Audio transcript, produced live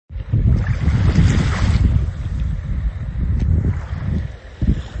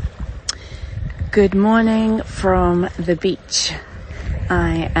Good morning from the beach.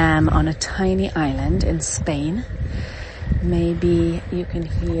 I am on a tiny island in Spain. Maybe you can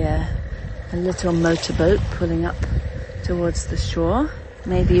hear a little motorboat pulling up towards the shore.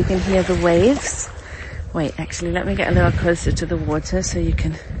 Maybe you can hear the waves. Wait, actually, let me get a little closer to the water so you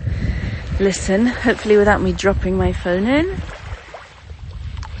can listen, hopefully without me dropping my phone in.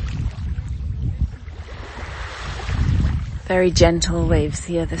 Very gentle waves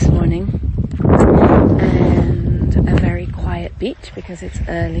here this morning. And a very quiet beach because it's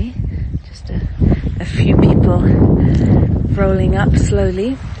early. Just a few people rolling up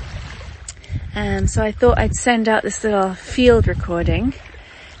slowly. And so I thought I'd send out this little field recording,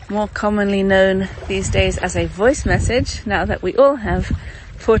 more commonly known these days as a voice message, now that we all have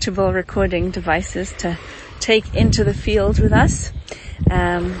portable recording devices to take into the field with us.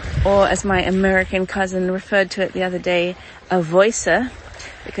 Or as my American cousin referred to it the other day, a voicer,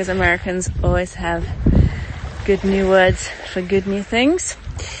 because Americans always have good new words for good new things.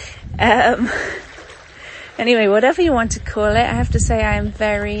 Anyway, whatever you want to call it, I have to say I am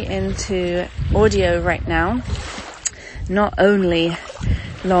very into audio right now. Not only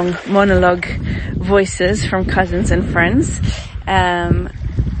long monologue voices from cousins and friends,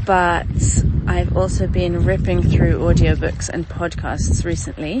 but I've also been ripping through audiobooks and podcasts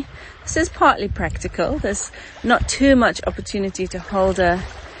recently. This is partly practical. There's not too much opportunity to hold a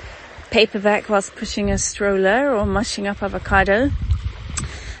paperback whilst pushing a stroller or mushing up avocado.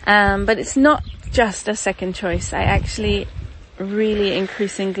 But it's not just a second choice. I actually really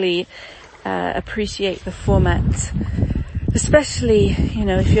increasingly appreciate the format, especially,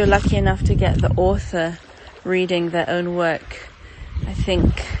 if you're lucky enough to get the author reading their own work. I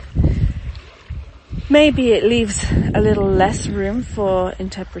think maybe it leaves a little less room for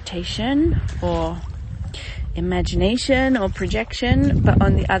interpretation or imagination or projection, but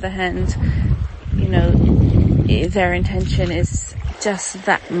on the other hand, their intention is just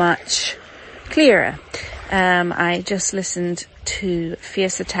that much clearer. I just listened to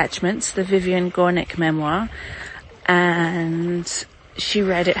Fierce Attachments, the Vivian Gornick memoir, and she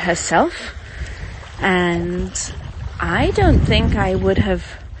read it herself, and I don't think I would have,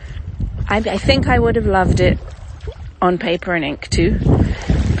 I think I would have loved it on paper and ink too,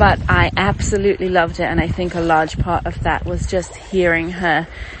 but I absolutely loved it, and I think a large part of that was just hearing her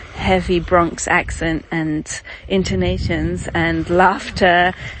heavy Bronx accent and intonations and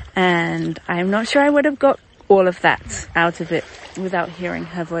laughter, and I'm not sure I would have got all of that out of it without hearing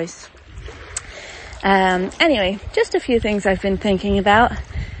her voice. Anyway, just a few things I've been thinking about.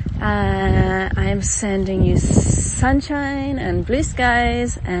 I'm sending you sunshine and blue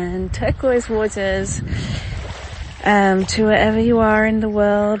skies and turquoise waters to wherever you are in the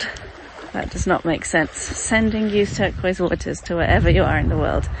world. That does not make sense. Sending you turquoise waters to wherever you are in the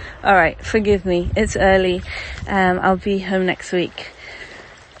world. Alright, forgive me. It's early. I'll be home next week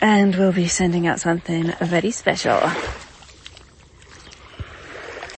and we'll be sending out something very special.